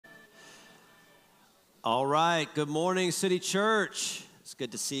All right, good morning, City Church. It's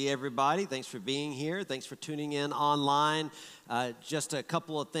good to see everybody. Thanks for being here. Thanks for tuning in online. Just a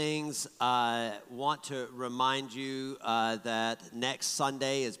couple of things. I want to remind you that next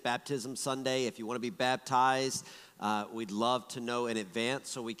Sunday is Baptism Sunday. If you want to be baptized, we'd love to know in advance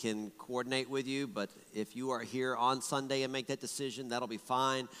so we can coordinate with you. But if you are here on Sunday and make that decision, that'll be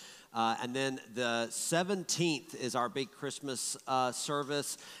fine. And then the 17th is our big Christmas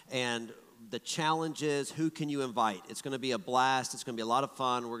service, and the challenge is, who can you invite? It's going to be a blast. It's going to be a lot of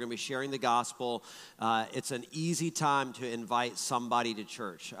fun. We're going to be sharing the gospel. It's an easy time to invite somebody to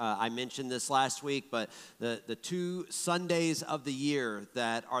church. I mentioned this last week, but the 2 Sundays of the year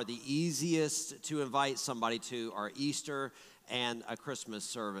that are the easiest to invite somebody to are Easter and a Christmas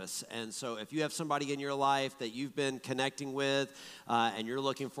service. And so if you have somebody in your life that you've been connecting with and you're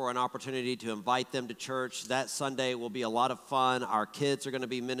looking for an opportunity to invite them to church, that Sunday will be a lot of fun. Our kids are going to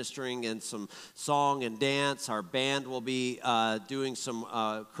be ministering in some song and dance. Our band will be doing some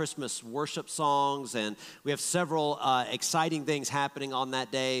Christmas worship songs, and we have several exciting things happening on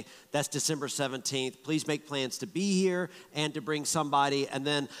that day. That's December 17th. Please make plans to be here and to bring somebody. And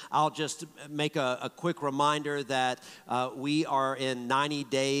then I'll just make a quick reminder that we are in 90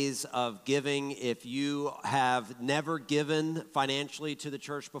 days of giving. If you have never given financially to the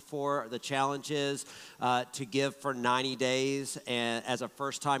church before, the challenge is to give for 90 days and as a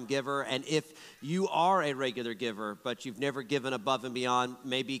first-time giver. And if you are a regular giver, but you've never given above and beyond,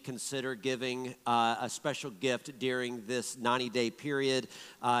 maybe consider giving a special gift during this 90-day period.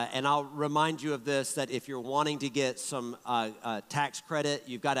 And I'll remind you of this, that if you're wanting to get some tax credit,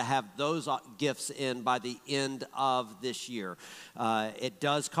 you've got to have those gifts in by the end of this year. It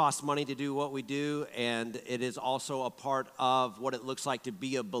does cost money to do what we do, and it is also a part of what it looks like to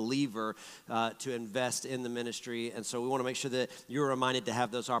be a believer, to invest in the ministry. And so we want to make sure that you're reminded to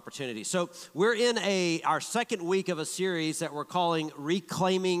have those opportunities. So we're in our second week of a series that we're calling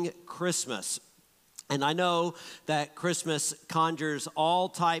Reclaiming Christmas. And I know that Christmas conjures all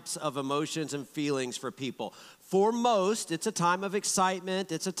types of emotions and feelings for people. For most, it's a time of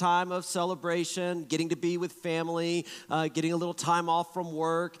excitement, it's a time of celebration, getting to be with family, getting a little time off from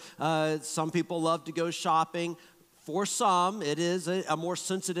work. Some people love to go shopping. For some, it is a more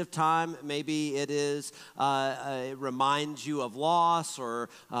sensitive time. Maybe it reminds you of loss, or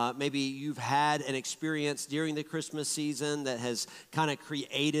maybe you've had an experience during the Christmas season that has kind of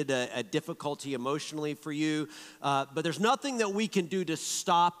created a difficulty emotionally for you. But there's nothing that we can do to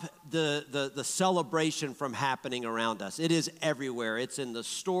stop the celebration from happening around us. It is everywhere. It's in the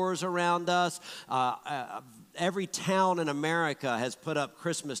stores around us. Every town in America has put up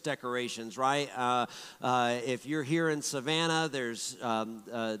Christmas decorations, right? If you're here in Savannah, there's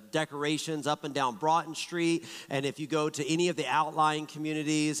decorations up and down Broughton Street. And if you go to any of the outlying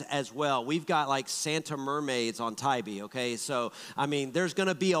communities as well, we've got like Santa mermaids on Tybee, okay? So, I mean, there's going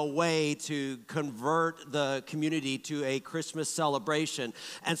to be a way to convert the community to a Christmas celebration.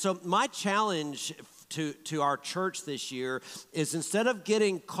 And so my challenge to our church this year is, instead of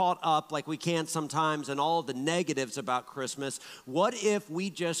getting caught up like we can sometimes in all of the negatives about Christmas, what if we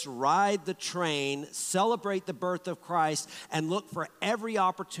just ride the train, celebrate the birth of Christ, and look for every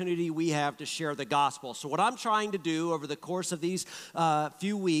opportunity we have to share the gospel? So what I'm trying to do over the course of these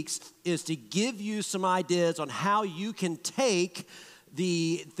few weeks is to give you some ideas on how you can take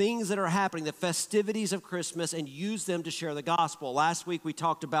the things that are happening, the festivities of Christmas, and use them to share the gospel. Last week we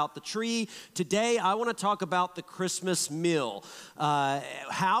talked about the tree. Today I want to talk about the Christmas meal.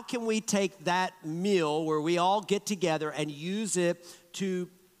 How can we take that meal where we all get together and use it to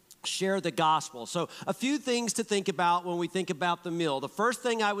share the gospel? So a few things to think about when we think about the meal. The first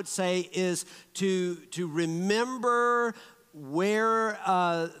thing I would say is to remember where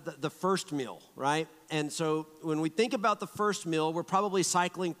the first meal, right? And so when we think about the first meal, we're probably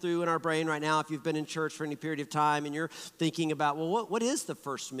cycling through in our brain right now, if you've been in church for any period of time and you're thinking about, well, what is the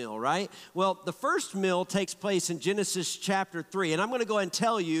first meal, right? Well, the first meal takes place in Genesis chapter 3. And I'm going to go ahead and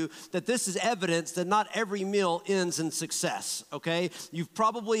tell you that this is evidence that not every meal ends in success, okay? You've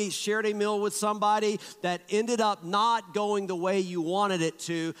probably shared a meal with somebody that ended up not going the way you wanted it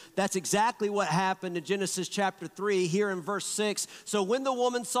to. That's exactly what happened in Genesis chapter 3 here in verse 6. So when the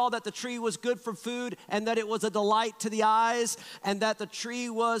woman saw that the tree was good for food, and that it was a delight to the eyes, and that the tree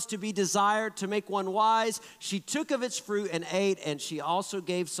was to be desired to make one wise, she took of its fruit and ate, and she also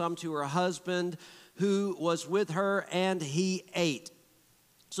gave some to her husband who was with her, and he ate.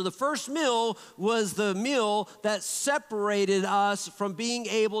 So the first meal was the meal that separated us from being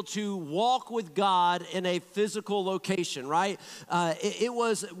able to walk with God in a physical location, right? It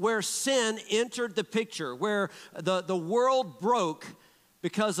was where sin entered the picture, where the world broke,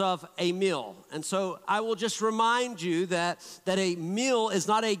 because of a meal. And so I will just remind you that a meal is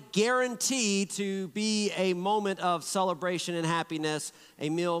not a guarantee to be a moment of celebration and happiness. A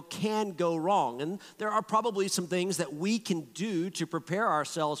meal can go wrong. And there are probably some things that we can do to prepare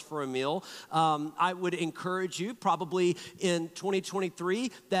ourselves for a meal. I would encourage you probably in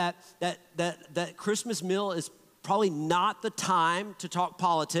 2023 that Christmas meal is probably not the time to talk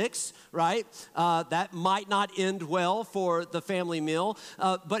politics, right? That might not end well for the family meal,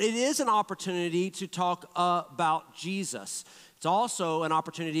 but it is an opportunity to talk about Jesus. It's also an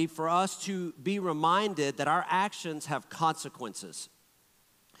opportunity for us to be reminded that our actions have consequences.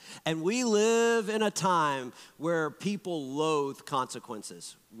 And we live in a time where people loathe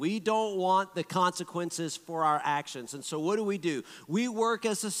consequences. We don't want the consequences for our actions. And so what do? We work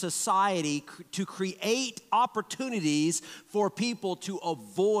as a society to create opportunities for people to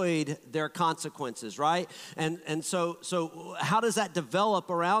avoid their consequences, right? And so how does that develop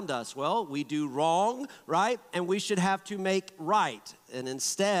around us? Well, we do wrong, right? And we should have to make right. And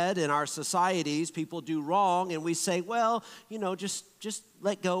instead, in our societies, people do wrong and we say, well, just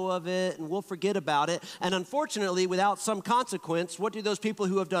let go of it and we'll forget about it. And unfortunately, without some consequence, what do those people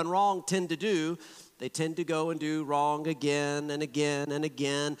who have done wrong tend to do? They tend to go and do wrong again and again and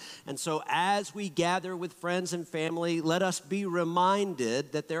again. And so as we gather with friends and family, let us be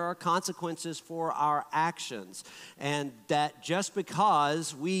reminded that there are consequences for our actions. And that just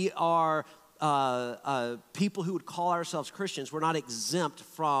because we are people who would call ourselves Christians, we're not exempt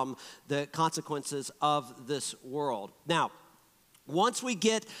from the consequences of this world. Now, once we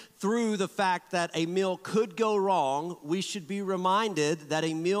get through the fact that a meal could go wrong, we should be reminded that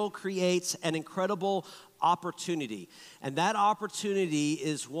a meal creates an incredible opportunity. And that opportunity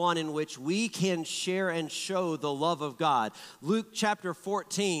is one in which we can share and show the love of God. Luke chapter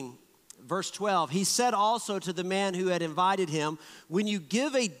 14, verse 12, he said also to the man who had invited him, when you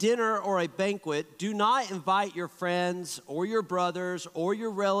give a dinner or a banquet, do not invite your friends or your brothers or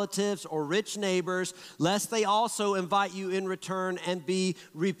your relatives or rich neighbors, lest they also invite you in return and be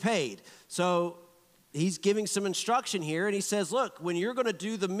repaid. So he's giving some instruction here, and he says, look, when you're going to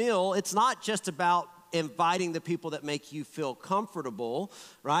do the meal, it's not just about inviting the people that make you feel comfortable,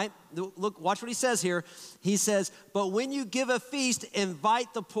 right? Look, watch what he says here. He says, but when you give a feast,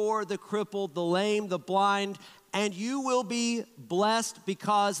 invite the poor, the crippled, the lame, the blind, and you will be blessed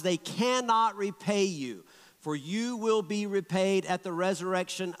because they cannot repay you. For you will be repaid at the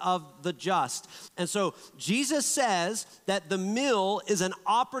resurrection of the just. And so Jesus says that the meal is an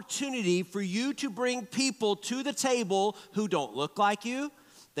opportunity for you to bring people to the table who don't look like you,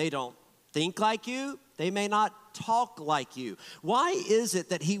 they don't think like you, they may not talk like you. Why is it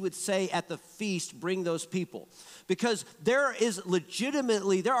that he would say at the feast, bring those people? Because there are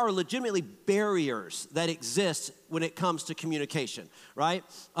legitimately barriers that exist when it comes to communication, right?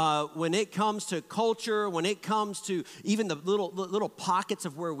 When it comes to culture, when it comes to even the little pockets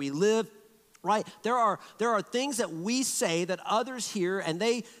of where we live, right? There are things that we say that others hear and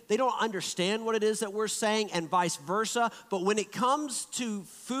they don't understand what it is that we're saying, and vice versa. But when it comes to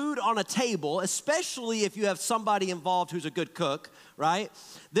food on a table, especially if you have somebody involved who's a good cook, right?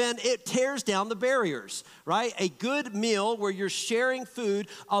 Then it tears down the barriers, right? A good meal where you're sharing food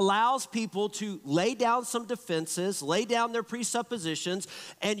allows people to lay down some defenses, lay down their presuppositions,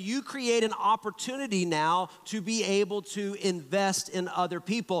 and you create an opportunity now to be able to invest in other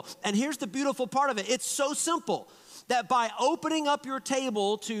people. And here's the beautiful part of it. It's so simple that by opening up your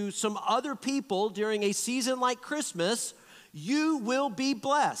table to some other people during a season like Christmas, you will be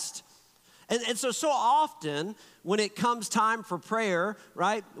blessed. And so often when it comes time for prayer,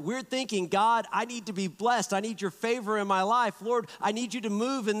 right, we're thinking, God, I need to be blessed. I need your favor in my life. Lord, I need you to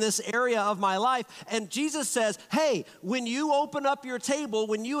move in this area of my life. And Jesus says, hey, when you open up your table,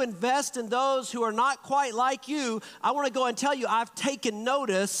 when you invest in those who are not quite like you, I want to go and tell you, I've taken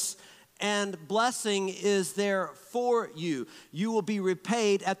notice, and blessing is there for you. You will be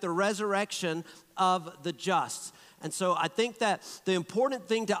repaid at the resurrection of the just. And so I think that the important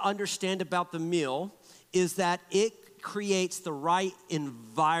thing to understand about the meal is that it creates the right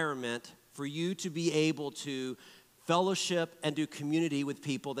environment for you to be able to fellowship and do community with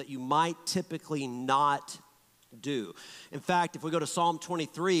people that you might typically not do. In fact, if we go to Psalm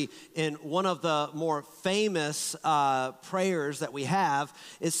 23, in one of the more famous prayers that we have,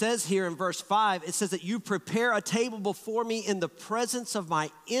 it says here in verse 5, it says that you prepare a table before me in the presence of my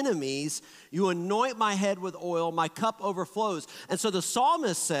enemies. You anoint my head with oil, my cup overflows. And so the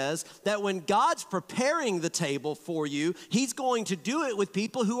psalmist says that when God's preparing the table for you, he's going to do it with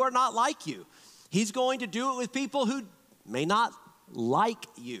people who are not like you. He's going to do it with people who may not like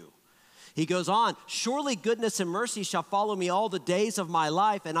you. He goes on, surely goodness and mercy shall follow me all the days of my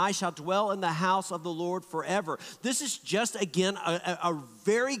life, and I shall dwell in the house of the Lord forever. This is just, again, a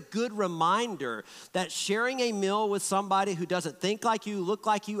very good reminder that sharing a meal with somebody who doesn't think like you, look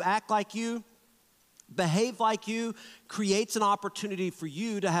like you, act like you, behave like you, creates an opportunity for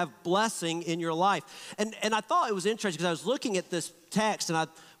you to have blessing in your life. And I thought it was interesting because I was looking at this text and I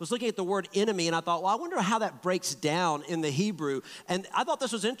was looking at the word enemy and I thought, well, I wonder how that breaks down in the Hebrew. And I thought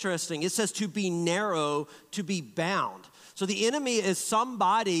this was interesting. It says to be narrow, to be bound. So the enemy is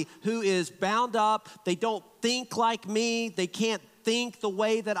somebody who is bound up. They don't think like me. They can't think the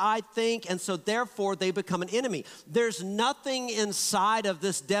way that I think, and so therefore they become an enemy. There's nothing inside of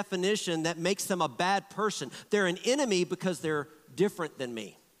this definition that makes them a bad person. They're an enemy because they're different than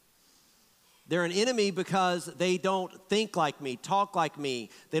me. They're an enemy because they don't think like me, talk like me.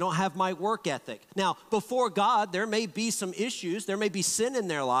 They don't have my work ethic. Now, before God, there may be some issues. There may be sin in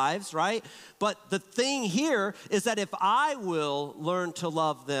their lives, right? But the thing here is that if I will learn to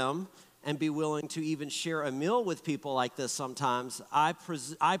love them and be willing to even share a meal with people like this sometimes, I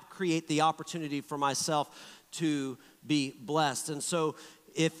create the opportunity for myself to be blessed. And so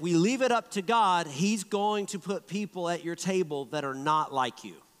if we leave it up to God, He's going to put people at your table that are not like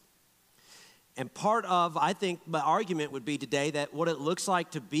you. And part of, I think, my argument would be today that what it looks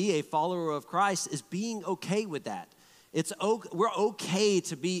like to be a follower of Christ is being okay with that. We're okay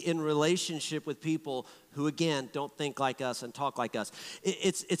to be in relationship with people who, again, don't think like us and talk like us.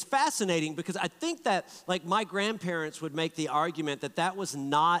 It's fascinating because I think that, like, my grandparents would make the argument that that was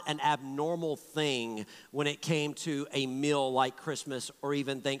not an abnormal thing when it came to a meal like Christmas or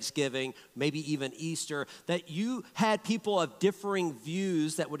even Thanksgiving, maybe even Easter, that you had people of differing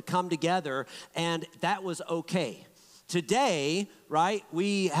views that would come together, and that was okay. Today, right,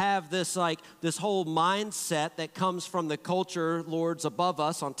 we have this whole mindset that comes from the culture lords above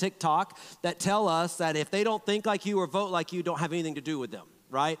us on TikTok that tell us that if they don't think like you or vote like you, don't have anything to do with them,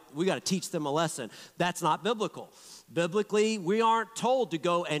 right? We got to teach them a lesson. That's not biblical. Biblically, we aren't told to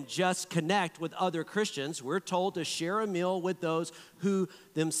go and just connect with other Christians. We're told to share a meal with those who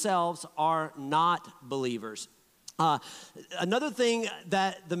themselves are not believers. Another thing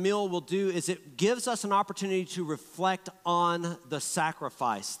that the meal will do is it gives us an opportunity to reflect on the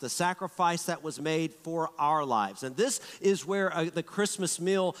sacrifice that was made for our lives. And this is where the Christmas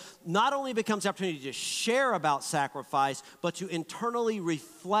meal not only becomes the opportunity to share about sacrifice, but to internally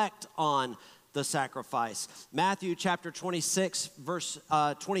reflect on the sacrifice. Matthew chapter 26, verse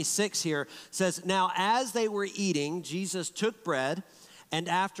 26 here says, "Now as they were eating, Jesus took bread, and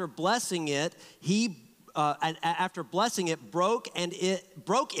after blessing it, broke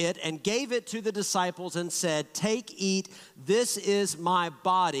it and gave it to the disciples and said, 'Take, eat, this is my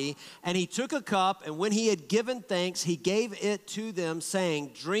body.' And he took a cup, and when he had given thanks, he gave it to them,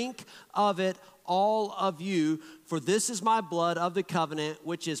 saying, 'Drink of it, all of you, for this is my blood of the covenant,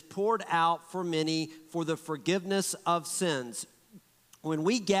 which is poured out for many for the forgiveness of sins.'" When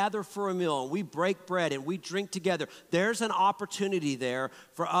we gather for a meal and we break bread and we drink together, there's an opportunity there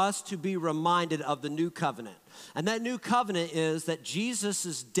for us to be reminded of the new covenant. And that new covenant is that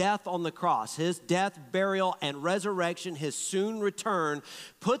Jesus' death on the cross, his death, burial, and resurrection, his soon return,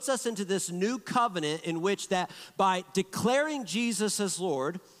 puts us into this new covenant in which that by declaring Jesus as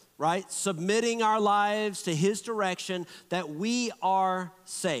Lord, right, submitting our lives to his direction, that we are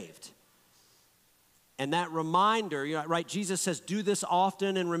saved. And that reminder, right, Jesus says, "Do this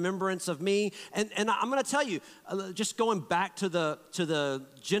often in remembrance of me." And I'm going to tell you, just going back to the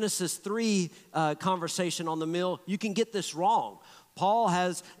Genesis 3 conversation on the meal, you can get this wrong. Paul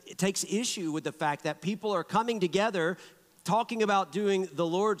takes issue with the fact that people are coming together talking about doing the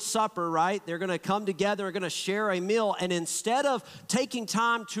Lord's Supper, right? They're going to come together, they're going to share a meal, and instead of taking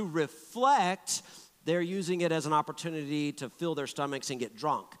time to reflect, they're using it as an opportunity to fill their stomachs and get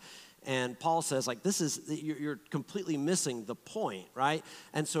drunk. And Paul says, like, you're completely missing the point, right?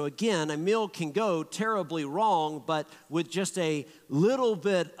 And so again, a meal can go terribly wrong, but with just a little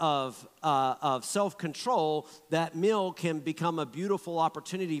bit of self-control, that meal can become a beautiful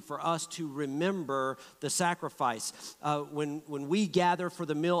opportunity for us to remember the sacrifice. When we gather for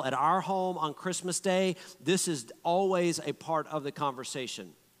the meal at our home on Christmas Day, this is always a part of the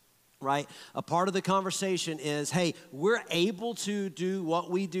conversation. Right? A part of the conversation is, hey, we're able to do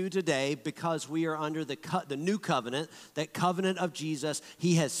what we do today because we are under the new covenant, that covenant of Jesus.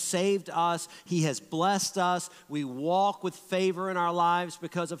 He has saved us. He has blessed us. We walk with favor in our lives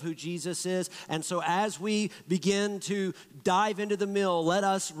because of who Jesus is. And so as we begin to dive into the meal, let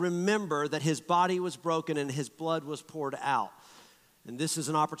us remember that his body was broken and his blood was poured out. And this is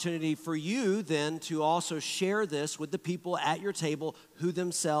an opportunity for you then to also share this with the people at your table who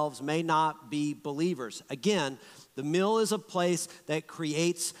themselves may not be believers. Again, the meal is a place that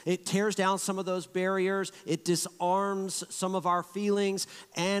it tears down some of those barriers, it disarms some of our feelings,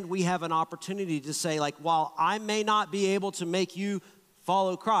 and we have an opportunity to say, like, while I may not be able to make you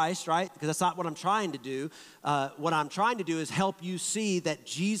follow Christ, right? Because that's not what I'm trying to do. What I'm trying to do is help you see that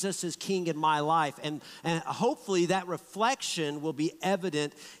Jesus is king in my life. And hopefully that reflection will be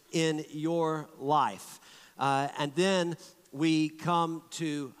evident in your life. And then we come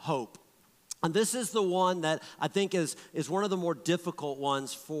to hope. And this is the one that I think is one of the more difficult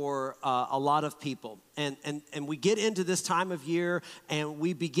ones for a lot of people. And we get into this time of year and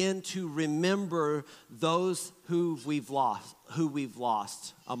we begin to remember those who we've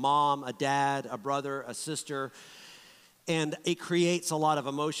lost. A mom, a dad, a brother, a sister. And it creates a lot of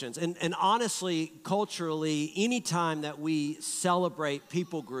emotions. And honestly, culturally, anytime that we celebrate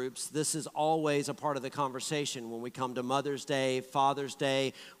people groups, this is always a part of the conversation. When we come to Mother's Day, Father's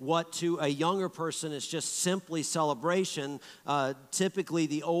Day, what to a younger person is just simply celebration. Typically,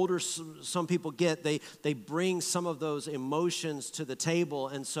 the older some people get, they bring some of those emotions to the table.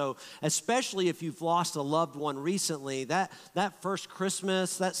 And so, especially if you've lost a loved one recently, that first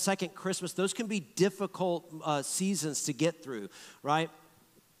Christmas, that second Christmas, those can be difficult seasons to get through, right?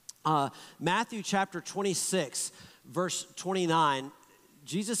 Matthew chapter 26, verse 29,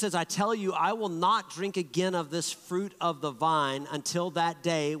 Jesus says, I tell you, I will not drink again of this fruit of the vine until that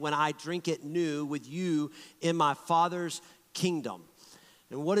day when I drink it new with you in my Father's kingdom.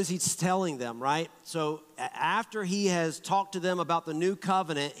 And what is he telling them, right? So after he has talked to them about the new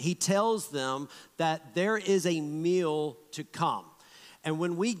covenant, he tells them that there is a meal to come. And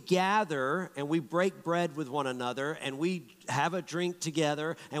when we gather and we break bread with one another and we have a drink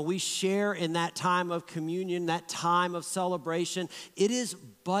together and we share in that time of communion, that time of celebration, it is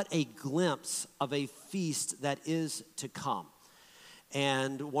but a glimpse of a feast that is to come.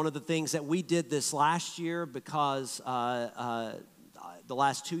 And one of the things that we did this last year because the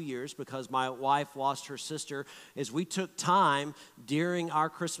last 2 years, because my wife lost her sister, is we took time during our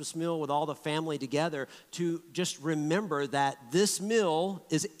Christmas meal with all the family together to just remember that this meal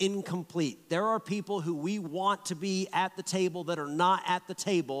is incomplete. There are people who we want to be at the table that are not at the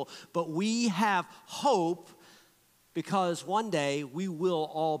table, but we have hope because one day we will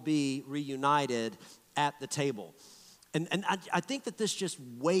all be reunited at the table. And I think that this just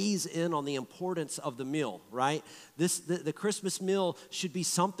weighs in on the importance of the meal, right? The Christmas meal should be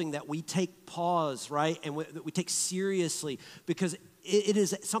something that we take pause, right? And that we take seriously because it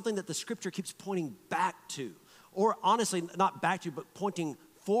is something that the scripture keeps pointing back to. Or honestly, not back to, but pointing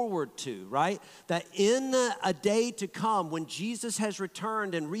forward to, right? That in a day to come, when Jesus has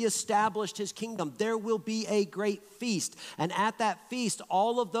returned and reestablished his kingdom, there will be a great feast. And at that feast,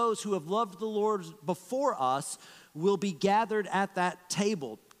 all of those who have loved the Lord before us will be gathered at that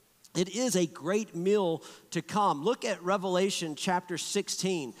table. It is a great meal to come. Look at Revelation chapter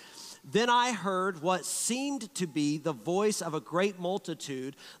 16. Then I heard what seemed to be the voice of a great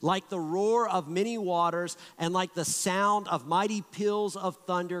multitude, like the roar of many waters and like the sound of mighty peals of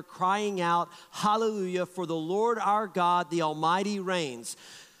thunder, crying out, Hallelujah, for the Lord our God, the Almighty reigns.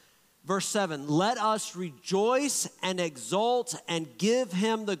 Verse 7, let us rejoice and exult and give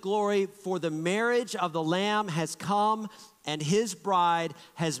him the glory, for the marriage of the Lamb has come, and his bride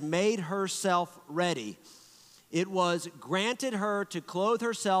has made herself ready. It was granted her to clothe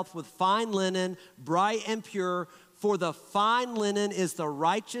herself with fine linen, bright and pure, for the fine linen is the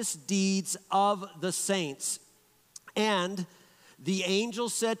righteous deeds of the saints. And the angel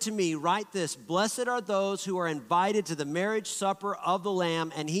said to me, write this, blessed are those who are invited to the marriage supper of the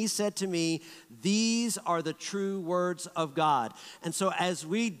Lamb. And he said to me, these are the true words of God. And so as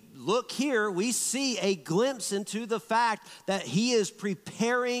we look here, we see a glimpse into the fact that he is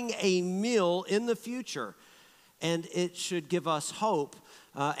preparing a meal in the future. And it should give us hope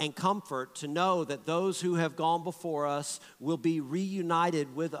and comfort to know that those who have gone before us will be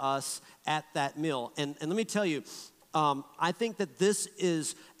reunited with us at that meal. And let me tell you, I think that this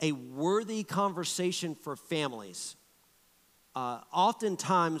is a worthy conversation for families.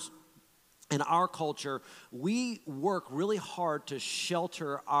 Oftentimes in our culture, we work really hard to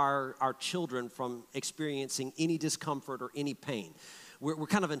shelter our children from experiencing any discomfort or any pain. We're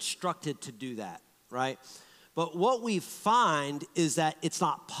kind of instructed to do that, right? But what we find is that it's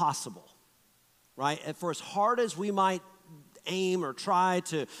not possible, right? And for as hard as we might aim or try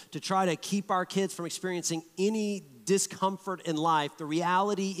to keep our kids from experiencing any discomfort in life, the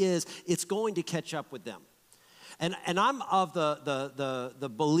reality is it's going to catch up with them. And I'm of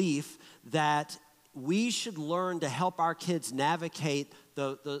the belief that we should learn to help our kids navigate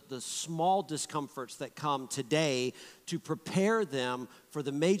the small discomforts that come today to prepare them for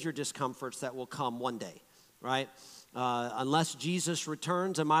the major discomforts that will come one day, right? Unless Jesus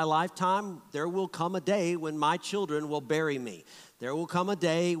returns in my lifetime, there will come a day when my children will bury me. There will come a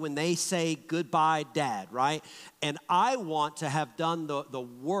day when they say, goodbye, Dad, right? And I want to have done the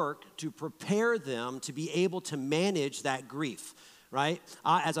work to prepare them to be able to manage that grief, right?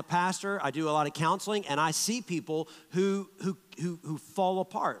 As a pastor, I do a lot of counseling, and I see people who fall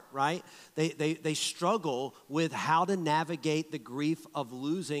apart, right? They struggle with how to navigate the grief of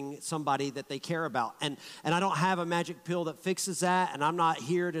losing somebody that they care about. And I don't have a magic pill that fixes that, and I'm not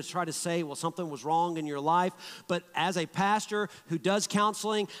here to try to say, well, something was wrong in your life. But as a pastor who does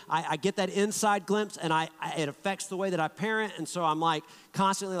counseling, I get that inside glimpse, and it affects the way that I parent. And so I'm like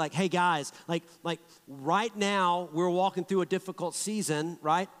constantly like, hey guys, like right now we're walking through a difficult season,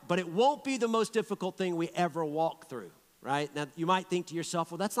 right? But it won't be the most difficult thing we ever walk through. Right? Now, you might think to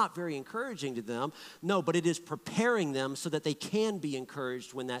yourself, well, that's not very encouraging to them. No, but it is preparing them so that they can be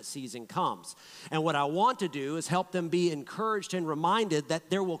encouraged when that season comes. And what I want to do is help them be encouraged and reminded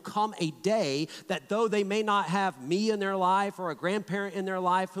that there will come a day that though they may not have me in their life or a grandparent in their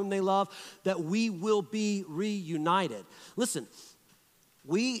life whom they love, that we will be reunited. Listen,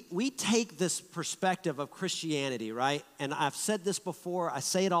 we take this perspective of Christianity, right? And I've said this before, I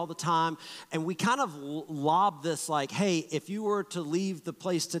say it all the time, and we kind of lob this like, hey, if you were to leave the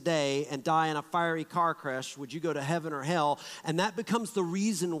place today and die in a fiery car crash, would you go to heaven or hell? And that becomes the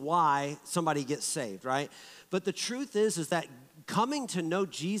reason why somebody gets saved, right? But the truth is that coming to know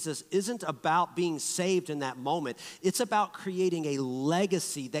Jesus isn't about being saved in that moment. It's about creating a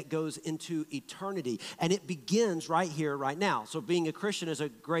legacy that goes into eternity. And it begins right here, right now. So being a Christian is a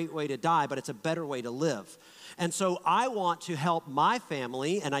great way to die, but it's a better way to live. And so I want to help my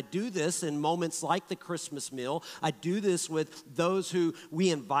family, and I do this in moments like the Christmas meal. I do this with those who we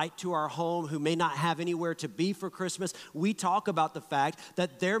invite to our home who may not have anywhere to be for Christmas. We talk about the fact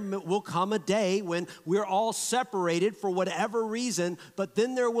that there will come a day when we're all separated for whatever reason, but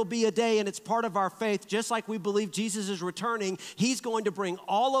then there will be a day, and it's part of our faith, just like we believe Jesus is returning, he's going to bring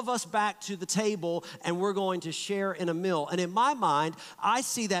all of us back to the table, and we're going to share in a meal. And in my mind, I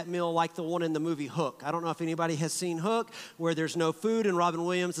see that meal like the one in the movie Hook. I don't know if anybody has seen Hook, where there's no food, and Robin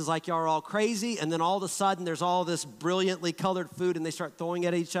Williams is like, y'all are all crazy, and then all of a sudden there's all this brilliantly colored food, and they start throwing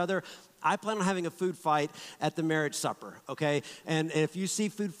at each other. I plan on having a food fight at the marriage supper, okay? And if you see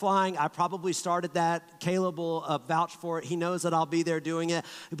food flying, I probably started that. Caleb will vouch for it. He knows that I'll be there doing it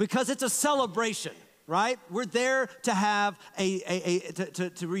because it's a celebration, right? We're there to have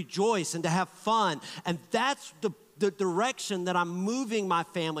to rejoice and to have fun, and that's the direction that I'm moving my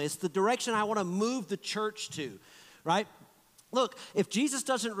family. It's the direction I want to move the church to, right? Look, if Jesus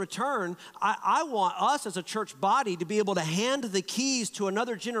doesn't return, I want us as a church body to be able to hand the keys to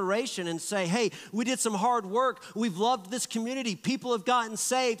another generation and say, hey, we did some hard work. We've loved this community. People have gotten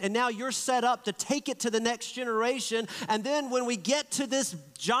saved, and now you're set up to take it to the next generation. And then when we get to this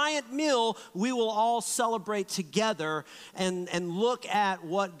giant meal, we will all celebrate together and look at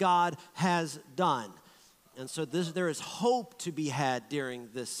what God has done. And so there is hope to be had during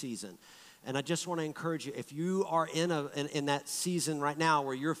this season. And I just want to encourage you, if you are in that season right now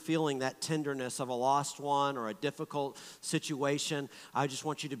where you're feeling that tenderness of a lost one or a difficult situation, I just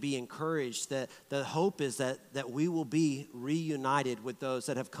want you to be encouraged that the hope is that we will be reunited with those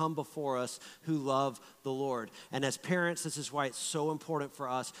that have come before us who love the Lord. And as parents, this is why it's so important for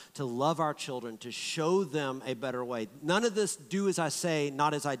us to love our children, to show them a better way. None of this do as I say,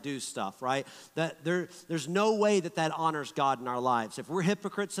 not as I do stuff, right? That there's no way that honors God in our lives. If we're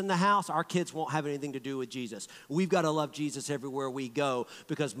hypocrites in the house, our kids won't have anything to do with Jesus. We've got to love Jesus everywhere we go,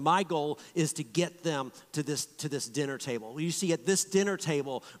 because my goal is to get them to this dinner table. You see, at this dinner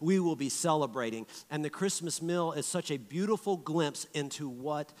table, we will be celebrating. And the Christmas meal is such a beautiful glimpse into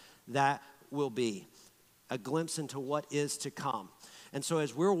what that will be, a glimpse into what is to come. And so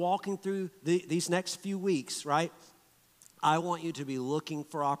as we're walking through these next few weeks, right, I want you to be looking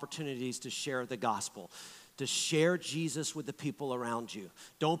for opportunities to share the gospel, to share Jesus with the people around you.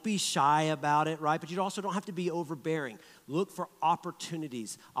 Don't be shy about it, right? But you also don't have to be overbearing. Look for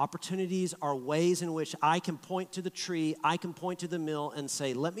opportunities. Opportunities are ways in which I can point to the tree, I can point to the mill and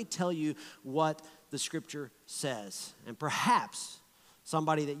say, let me tell you what the scripture says. And perhaps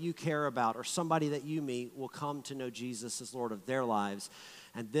somebody that you care about or somebody that you meet will come to know Jesus as Lord of their lives.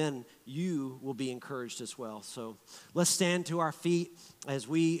 And then you will be encouraged as well. So let's stand to our feet as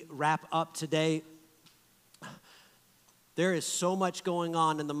we wrap up today. There is so much going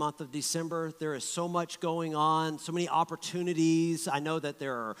on in the month of December. There is so much going on, so many opportunities. I know that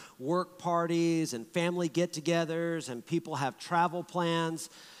there are work parties and family get-togethers, and people have travel plans.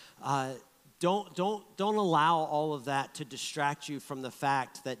 Don't allow all of that to distract you from the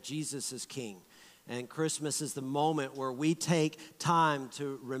fact that Jesus is King. And Christmas is the moment where we take time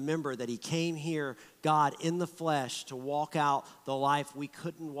to remember that he came here, God in the flesh, to walk out the life we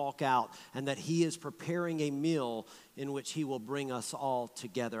couldn't walk out, and that he is preparing a meal in which he will bring us all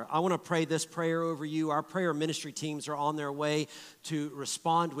together. I want to pray this prayer over you. Our prayer ministry teams are on their way to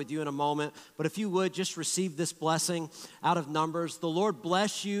respond with you in a moment. But if you would, just receive this blessing out of Numbers. The Lord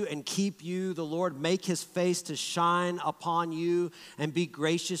bless you and keep you. The Lord make his face to shine upon you and be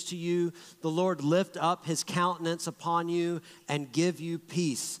gracious to you. The Lord lift up his countenance upon you and give you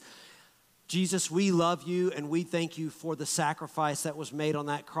peace. Jesus, we love you and we thank you for the sacrifice that was made on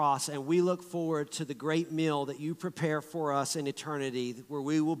that cross. And we look forward to the great meal that you prepare for us in eternity, where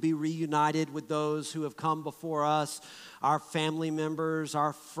we will be reunited with those who have come before us, our family members,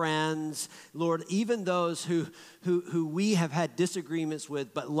 our friends, Lord, even those who we have had disagreements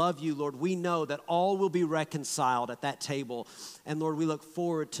with but love you, Lord. We know that all will be reconciled at that table. And Lord, we look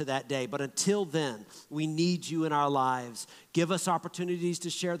forward to that day. But until then, we need you in our lives. Give us opportunities to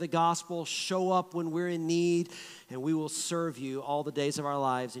share the gospel, show up when we're in need, and we will serve you all the days of our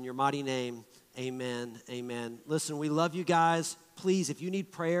lives. In your mighty name, amen, amen. Listen, we love you guys. Please, if you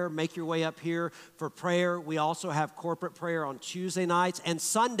need prayer, make your way up here for prayer. We also have corporate prayer on Tuesday nights and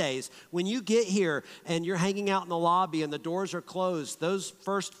Sundays. When you get here and you're hanging out in the lobby and the doors are closed, those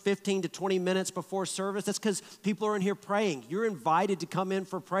first 15 to 20 minutes before service, that's because people are in here praying. You're invited to come in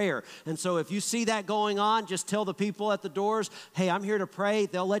for prayer. And so if you see that going on, just tell the people at the doors, hey, I'm here to pray.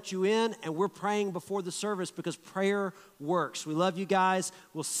 They'll let you in, and we're praying before the service because prayer works. We love you guys.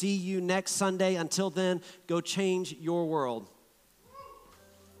 We'll see you next Sunday. Until then, go change your world.